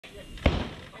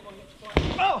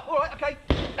Oh, all right, okay,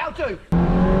 that'll do.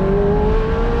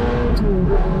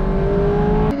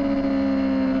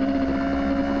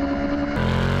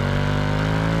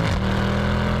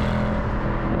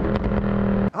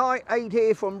 Hi, Aid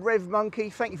here from Rev Monkey.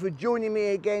 Thank you for joining me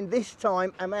again. This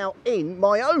time I'm out in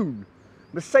my own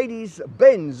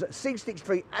Mercedes-Benz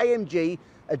C63 AMG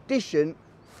Edition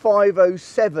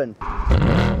 507.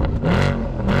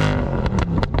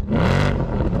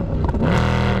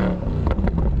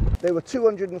 There were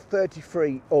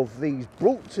 233 of these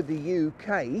brought to the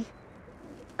UK,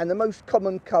 and the most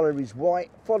common colour is white,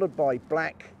 followed by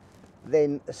black,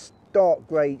 then a dark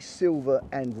grey, silver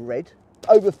and red.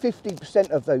 Over 50%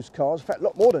 of those cars, in fact a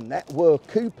lot more than that, were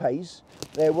coupes.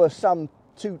 There were some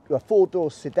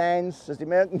four-door sedans, as the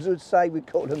Americans would say, we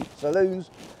call them saloons.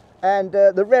 And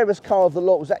the rarest car of the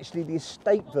lot was actually the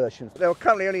estate version. There are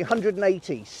currently only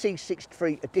 180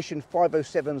 C63 Edition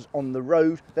 507s on the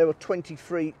road. There are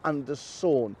 23 under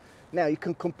sawn. Now you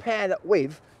can compare that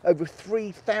with over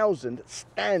 3,000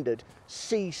 standard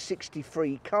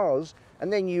C63 cars,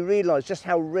 and then you realise just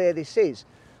how rare this is.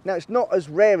 Now it's not as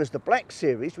rare as the Black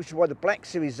Series, which is why the Black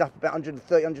Series is up about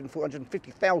 130, 140,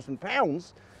 150,000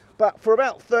 pounds. But for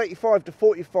about 35 to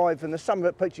 45 and the some of it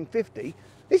approaching 50,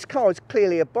 this car is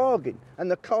clearly a bargain, and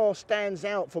the car stands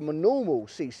out from a normal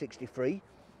C63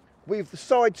 with the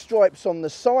side stripes on the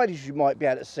side, as you might be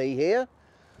able to see here.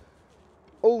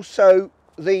 Also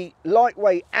the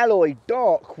lightweight alloy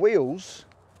dark wheels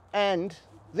and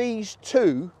these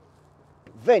two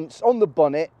vents on the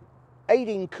bonnet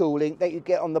aiding cooling that you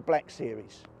get on the Black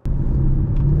Series.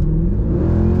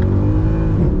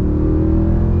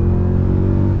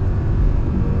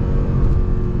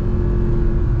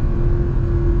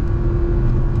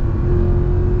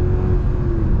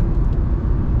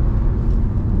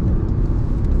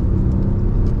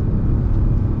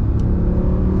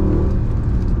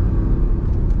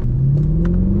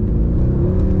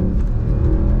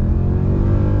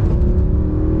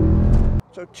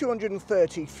 So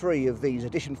 233 of these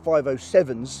Edition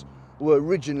 507s were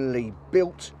originally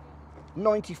built.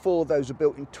 94 of those were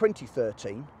built in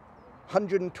 2013,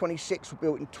 126 were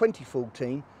built in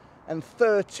 2014, and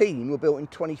 13 were built in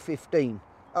 2015,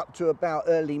 up to about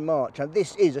early March. And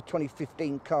this is a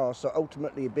 2015 car, so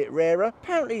ultimately a bit rarer.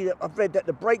 Apparently I've read that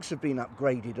the brakes have been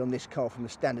upgraded on this car from the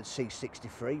standard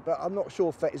C63, but I'm not sure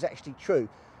if that is actually true.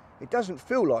 It doesn't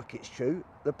feel like it's true.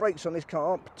 The brakes on this car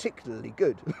aren't particularly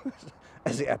good,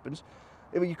 as it happens.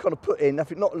 When you kind of put in,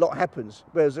 not a lot happens.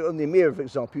 Whereas on the Mirror, for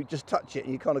example, you just touch it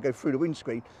and you kind of go through the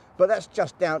windscreen. But that's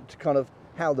just down to kind of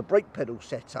how the brake pedal's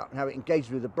set up and how it engages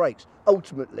with the brakes.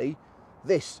 Ultimately,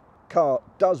 this car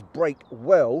does brake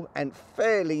well and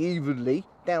fairly evenly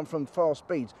down from fast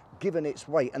speeds, given its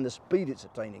weight and the speed it's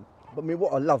attaining. But I mean,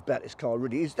 what I love about this car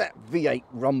really is that V8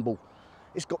 rumble.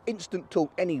 It's got instant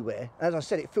torque anywhere. As I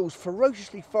said, it feels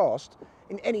ferociously fast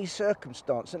in any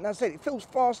circumstance. And as I said, it feels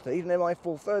faster, even than my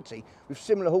 430 with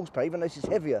similar horsepower, even though this is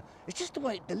heavier. It's just the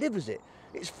way it delivers it.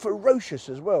 It's ferocious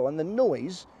as well, and the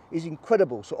noise is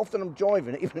incredible. So often I'm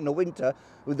driving it, even in the winter,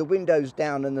 with the windows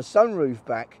down and the sunroof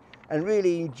back, and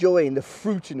really enjoying the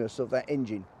fruitiness of that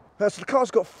engine. So the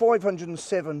car's got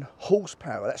 507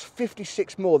 horsepower. That's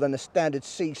 56 more than the standard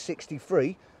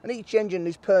C63, and each engine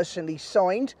is personally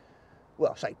signed.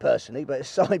 Well, I say personally, but it's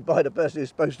signed by the person who's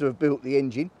supposed to have built the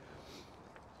engine.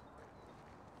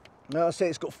 Now I say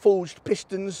it's got forged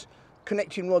pistons,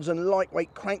 connecting rods and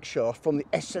lightweight crankshaft from the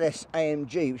SLS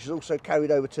AMG, which is also carried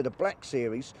over to the Black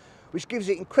Series, which gives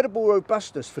it incredible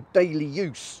robustness for daily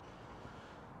use.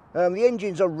 The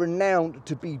engines are renowned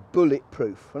to be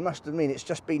bulletproof. I must admit, it's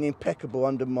just been impeccable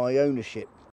under my ownership.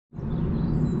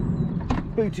 The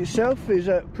boot itself is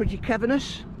pretty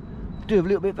cavernous. Do have a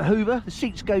little bit of a hoover. The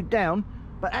seats go down,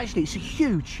 but actually it's a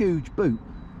huge boot.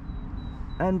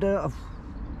 And I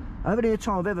haven't any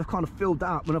time I've ever kind of filled that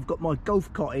up when I've got my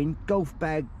golf cart in, golf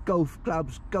bag, golf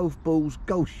clubs, golf balls,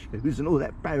 golf shoes and all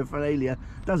that paraphernalia.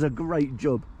 Does a great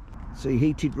job. See,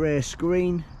 heated rear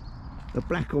screen. The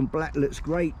black on black looks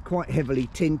great, quite heavily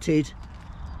tinted.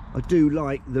 I do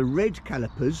like the red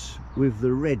calipers with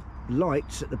the red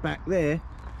lights at the back there.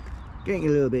 Getting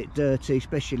a little bit dirty,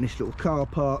 especially in this little car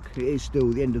park. It is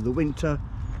still the end of the winter.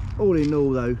 All in all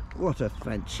though, what a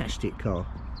fantastic car.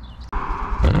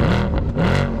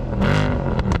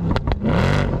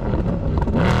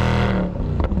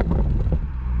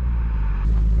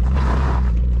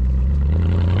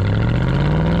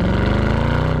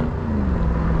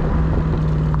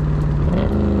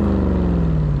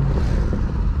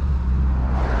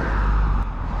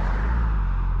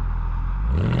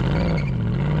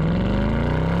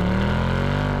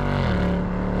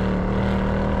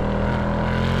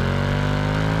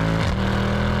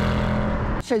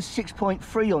 says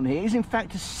 6.3 on here, is in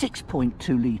fact a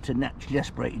 6.2 litre naturally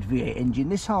aspirated V8 engine.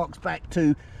 This harks back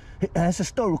to, as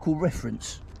historical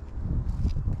reference.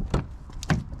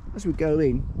 As we go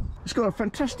in, it's got a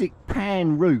fantastic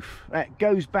pan roof that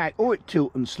goes back, or it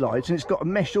tilts and slides, and it's got a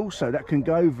mesh also that can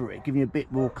go over it, giving you a bit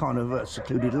more kind of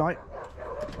secluded light.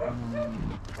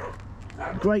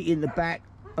 Great in the back.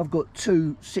 I've got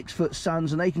two 6-foot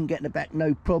sons and they can get in the back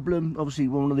no problem. Obviously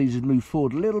one of these has moved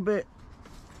forward a little bit.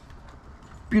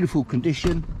 Beautiful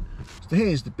condition. So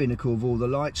here's the binnacle of all the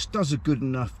lights. Does a good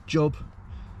enough job.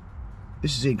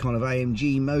 This is in kind of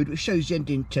AMG mode, which shows the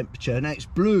engine temperature. Now it's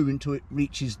blue until it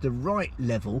reaches the right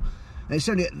level, and it's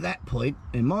only at that point,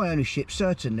 in my ownership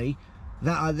certainly,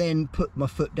 that I then put my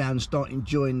foot down and start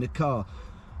enjoying the car.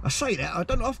 I say that, I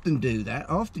don't often do that.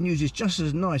 I often use this just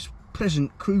as a nice,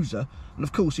 pleasant cruiser, and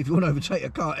of course if you want to overtake a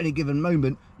car at any given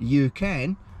moment, you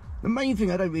can. The main thing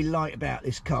I don't really like about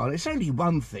this car, and it's only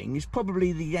one thing, is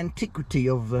probably the antiquity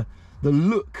of the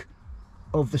look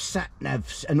of the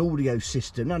sat-nav and audio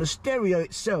system. Now the stereo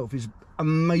itself is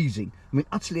amazing, I mean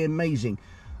utterly amazing.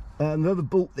 Whoever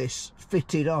bought this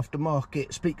fitted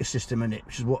aftermarket speaker system in it,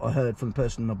 which is what I heard from the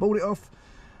person I bought it off,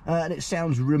 and it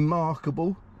sounds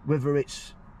remarkable, whether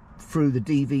it's through the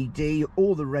DVD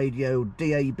or the radio,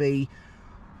 DAB,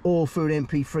 or through an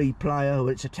MP3 player, or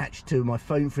it's attached to my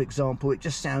phone for example. It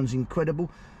just sounds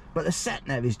incredible. But the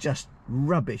sat-nav is just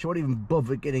rubbish. I won't even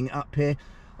bother getting it up here.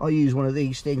 I use one of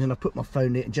these things and I put my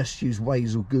phone in it and just use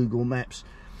Waze or Google Maps.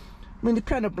 I mean the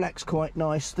piano black's quite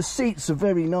nice, the seats are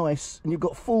very nice, and you've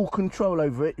got full control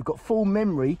over it. You've got full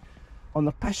memory on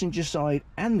the passenger side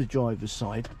and the driver's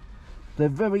side. They're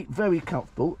very, very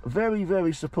comfortable, very,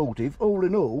 very supportive. All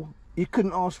in all, you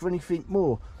couldn't ask for anything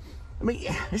more. I mean,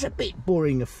 it's a bit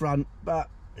boring up front, but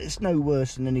it's no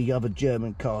worse than any other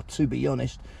German car, to be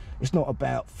honest. It's not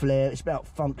about flair, it's about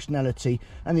functionality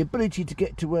and the ability to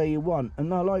get to where you want.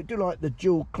 And I do like the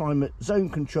dual climate zone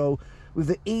control with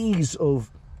the ease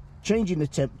of changing the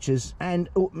temperatures and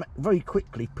very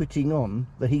quickly putting on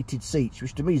the heated seats,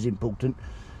 which to me is important.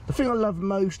 The thing I love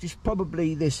most is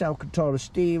probably this Alcantara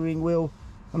steering wheel.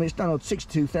 I mean, it's done on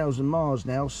 62,000 miles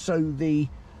now, so the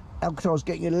Alcantara's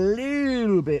getting a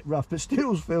little bit rough, but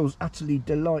still feels utterly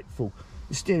delightful.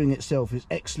 The steering itself is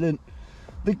excellent.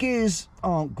 The gears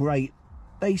aren't great.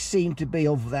 They seem to be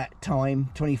of that time,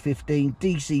 2015.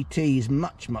 DCT is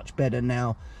much, much better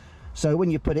now. So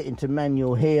when you put it into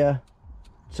manual here,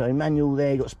 so manual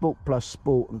there, you've got Sport Plus,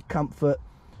 Sport and Comfort.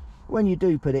 When you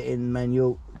do put it in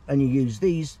manual and you use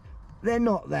these, they're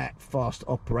not that fast to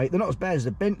operate. They're not as bad as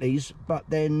the Bentleys, but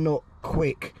they're not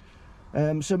quick.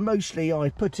 So mostly I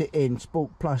put it in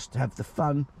Sport Plus to have the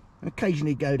fun, and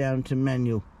occasionally go down to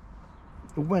manual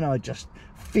when I just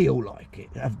feel like it,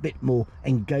 have a bit more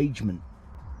engagement.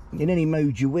 In any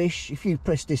mode you wish, if you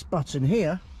press this button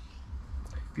here,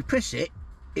 if you press it,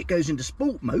 it goes into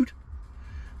sport mode.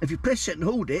 If you press it and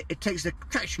hold it, it takes the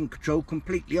traction control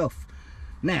completely off.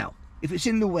 Now, if it's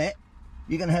in the wet,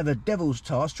 you're going to have a devil's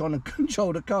task trying to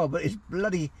control the car, but it's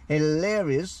bloody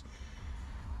hilarious.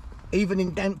 Even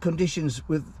in damp conditions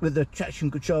with the traction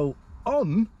control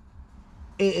on,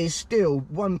 it is still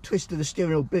one twist of the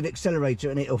steering wheel, bit of accelerator,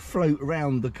 and it'll float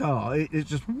around the car. It's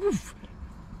just woof,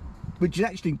 which is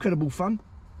actually incredible fun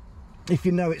if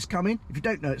you know it's coming. If you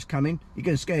don't know it's coming, you're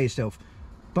going to scare yourself.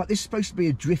 But this is supposed to be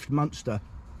a drift monster,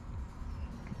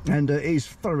 and it is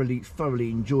thoroughly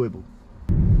enjoyable.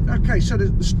 Okay, so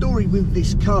the story with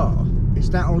this car is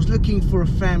that I was looking for a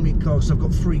family car, so I've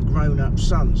got 3 grown-up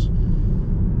sons,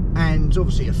 and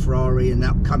obviously a Ferrari and the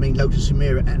upcoming Lotus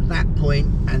Emira at that point,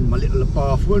 and my little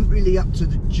Abarth weren't really up to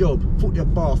the job. Thought the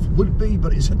Abarth would be,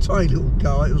 but it's a tiny little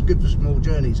car. It was good for small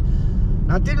journeys.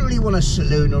 Now, I didn't really want a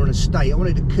saloon or an estate. I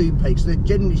wanted a coupe, because they're,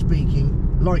 generally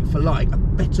speaking, like for like, a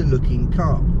better looking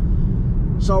car.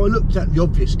 So I looked at the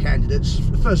obvious candidates.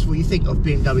 First of all, you think of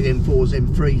BMW M4s,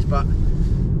 M3s, but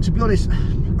to be honest,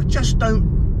 I just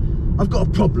don't. I've got a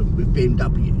problem with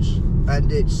BMWs,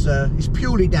 and it's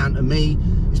purely down to me.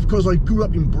 It's because I grew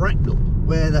up in Bracknell,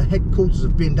 where the headquarters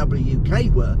of BMW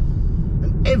UK were,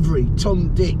 and every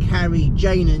Tom, Dick, Harry,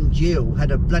 Jane and Jill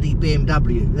had a bloody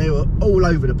BMW. They were all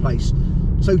over the place.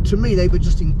 So to me, they were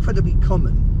just incredibly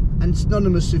common and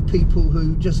synonymous with people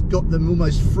who just got them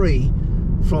almost free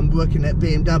from working at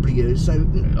BMW. So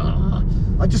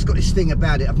I just got this thing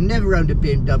about it. I've never owned a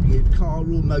BMW car or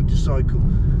motorcycle.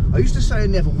 I used to say I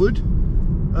never would,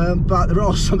 but there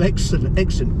are some excellent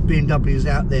BMWs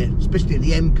out there, especially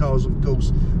the M cars, of course.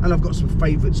 And I've got some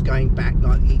favourites going back,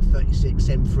 like the E36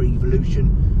 M3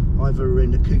 Evolution, either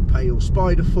in the coupe or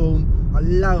spider form. I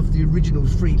love the original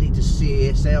 3-litre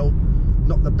CSL,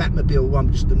 not the Batmobile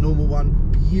one, just the normal one.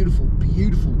 Beautiful,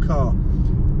 beautiful car.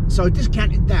 So I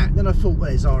discounted that. Then I thought, well,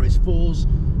 there's RS4s,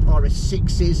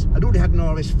 RS6s. I'd already had an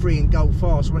RS3 in Golf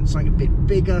R, so I went something a bit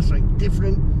bigger, something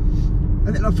different.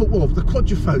 And then I thought, well, the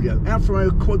Quadrifoglio, Alfa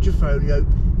Romeo Quadrifoglio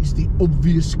is the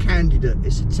obvious candidate.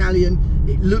 It's Italian,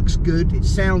 it looks good, it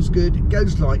sounds good, it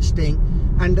goes like stink.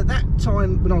 And at that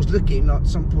time, when I was looking, like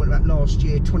some point about last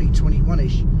year,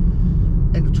 2021-ish,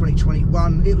 end of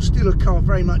 2021, it was still a car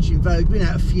very much in vogue, been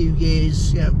out a few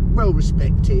years, you know, well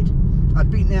respected. I'd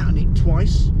been out on it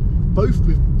twice,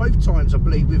 both times I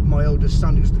believe with my oldest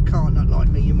son, who's the car nut like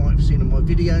me, you might have seen in my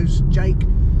videos, Jake.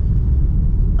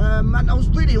 And I was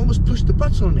really almost pushed the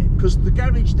button on it, because the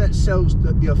garage that sells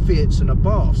the Fiats and the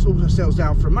Baths also sells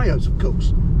Alfa Romeos, of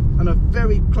course, and I'm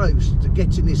very close to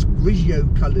getting this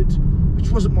Grigio coloured,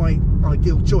 which wasn't my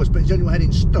ideal choice, but it's the only one I had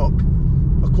in stock,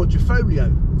 a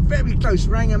Quadrifoglio. Very close,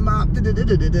 rang him up, but before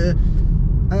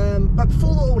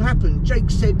that all happened, Jake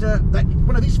said that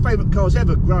one of his favourite cars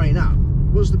ever growing up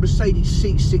was the Mercedes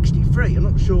C63. I'm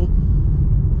not sure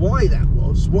why that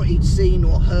was, what he'd seen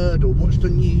or heard or watched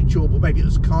on YouTube, or maybe it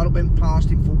was a car that went past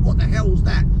him for what the hell's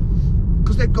that?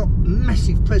 Because they've got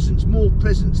massive presence, more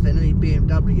presence than any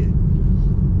BMW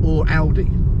or Audi,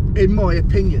 in my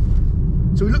opinion.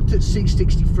 So we looked at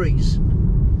C63s,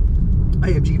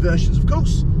 AMG versions of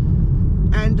course,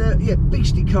 and yeah,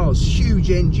 beastly cars,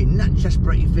 huge engine, naturally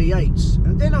aspirated V8s.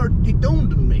 And then it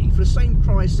dawned on me, for the same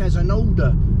price as an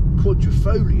older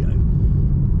Quadrifoglio,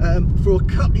 for a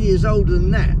couple of years older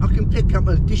than that, I can pick up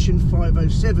an Edition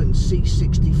 507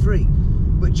 C63,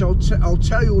 which I'll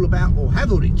tell you all about, or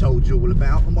have already told you all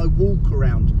about, on my walk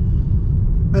around.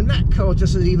 And that car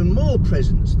just has even more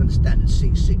presence than the standard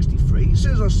C63. As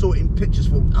soon as I saw it in pictures,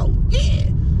 I thought, oh yeah.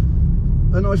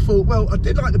 And I thought, well, I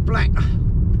did like the black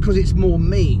because it's more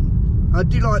mean. I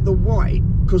do like the white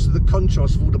because of the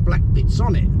contrast of all the black bits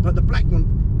on it. But the black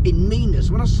one in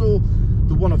meanness, when I saw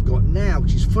the one I've got now,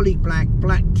 which is fully black,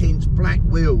 black tints, black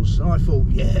wheels, I thought,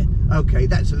 yeah, okay,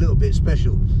 that's a little bit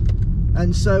special.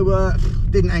 And so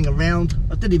didn't hang around.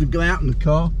 I didn't even go out in the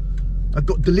car. I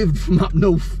got delivered from up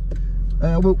north.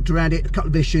 I walked around it, a couple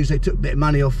of issues, they took a bit of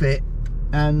money off it,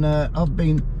 and I've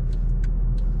been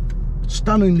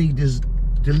stunningly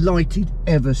delighted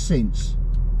ever since.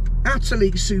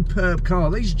 Utterly superb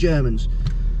car. These Germans,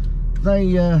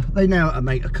 they know how to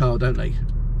make a car, don't they?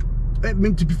 I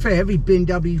mean, to be fair, every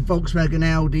BMW, Volkswagen,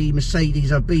 Audi,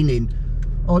 Mercedes I've been in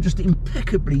are just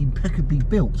impeccably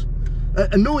built.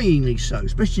 Annoyingly so,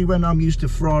 especially when I'm used to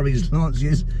Ferraris,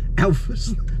 Lancias,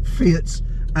 Alfas, Fiats,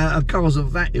 cars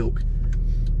of that ilk.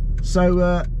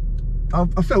 So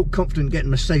I felt confident getting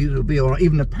Mercedes will be alright,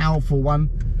 even a powerful one.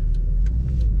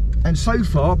 And so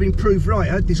far I've been proved right.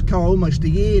 I had this car almost a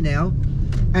year now,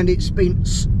 and it's been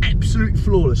absolutely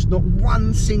flawless. Not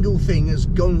one single thing has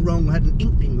gone wrong, had an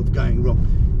inkling of going wrong.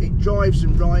 It drives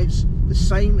and rides the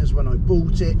same as when I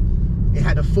bought it. It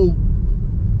had a full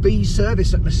B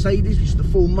service at Mercedes, which is the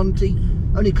full Monty.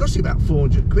 Only cost me about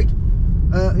 400 quid.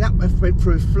 And that went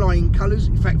through flying colours.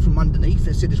 In fact, from underneath,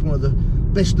 they said it's one of the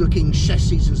best looking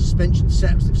chassis and suspension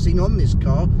setups they've seen on this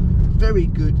car. Very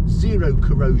good, zero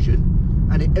corrosion,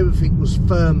 and everything was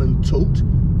firm and taut.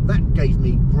 That gave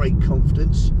me great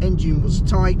confidence. Engine was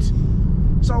tight,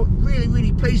 so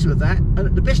really pleased with that.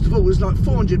 And the best of all was like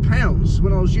 £400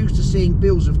 when I was used to seeing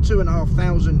bills of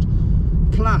 2,500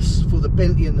 plus for the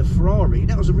Bentley and the Ferrari.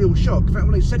 That was a real shock. In fact,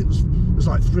 when they said it was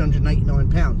like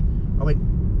 £389, I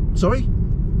went, sorry?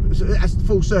 That's the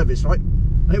full service, right?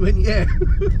 They went, yeah.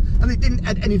 And they didn't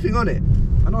add anything on it.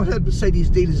 And I heard Mercedes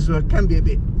dealers can be a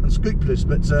bit unscrupulous,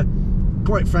 but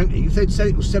quite frankly, if they'd said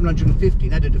it was 750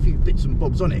 and added a few bits and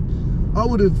bobs on it, I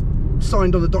would have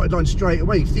signed on the dotted line straight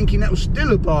away, thinking that was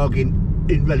still a bargain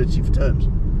in relative terms.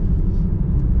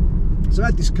 So I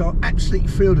had this car absolutely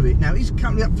thrilled of it. Now, it's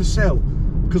currently up for sale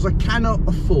because I cannot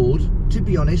afford, to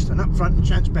be honest and upfront and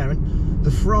transparent,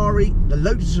 the Ferrari, the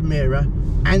Lotus Emira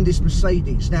and this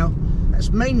Mercedes. Now, that's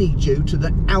mainly due to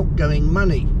the outgoing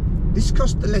money. This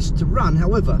cost less to run,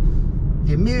 however,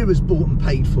 the Emira's bought and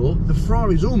paid for, the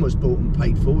Ferrari's almost bought and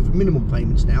paid for with minimal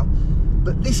payments now,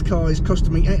 but this car is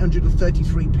costing me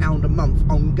 £833 a month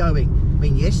ongoing. I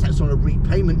mean, yes, that's on a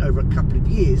repayment over a couple of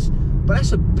years, but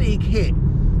that's a big hit.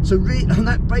 So on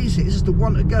that basis, it's just the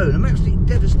one to go, and I'm absolutely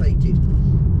devastated,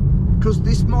 because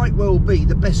this might well be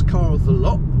the best car of the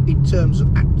lot in terms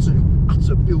of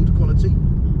utter build quality.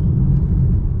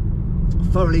 I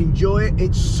thoroughly enjoy it.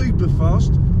 It's super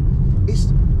fast.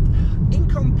 It's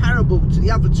incomparable to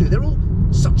the other two. They're all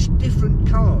such different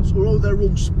cars, or they're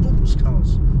all sports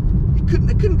cars.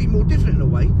 They couldn't be more different in a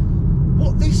way.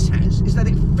 What this has is that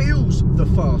it feels the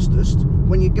fastest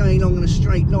when you're going along in a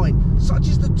straight line. Such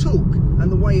is the torque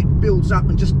and the way it builds up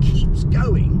and just keeps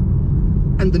going.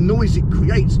 and the noise it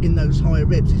creates in those higher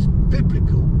revs is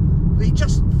biblical. It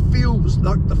just feels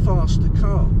like the faster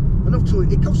car. And of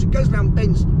course, it goes around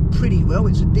bends pretty well.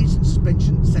 It's a decent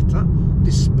suspension setup,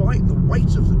 despite the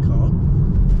weight of the car.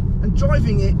 And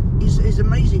driving it is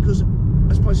amazing because,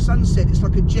 as my son said, it's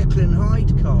like a Jekyll and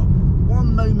Hyde car.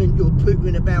 One moment you're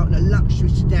pootering about in a luxury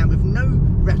sedan with no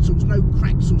rattles, no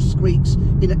cracks or squeaks,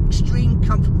 in extreme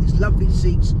comfort with these lovely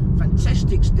seats,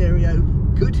 fantastic stereo,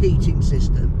 good heating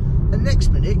system. The next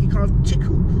minute you kind of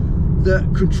tickle the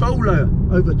controller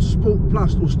over to Sport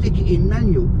Plus or stick it in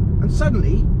manual, and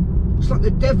suddenly it's like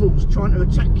the devil's trying to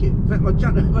attack you. In fact,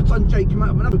 my son Jake came out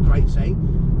with another great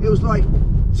saying. It was like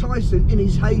Tyson in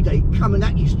his heyday coming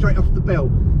at you straight off the bell.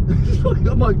 It's like,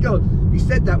 oh my God. He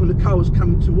said that when the car was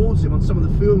coming towards him on some of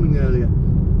the filming earlier.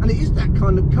 And it is that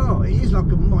kind of car. It is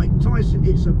like a Mike Tyson.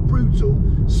 It's a brutal,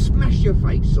 smash your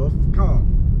face off car.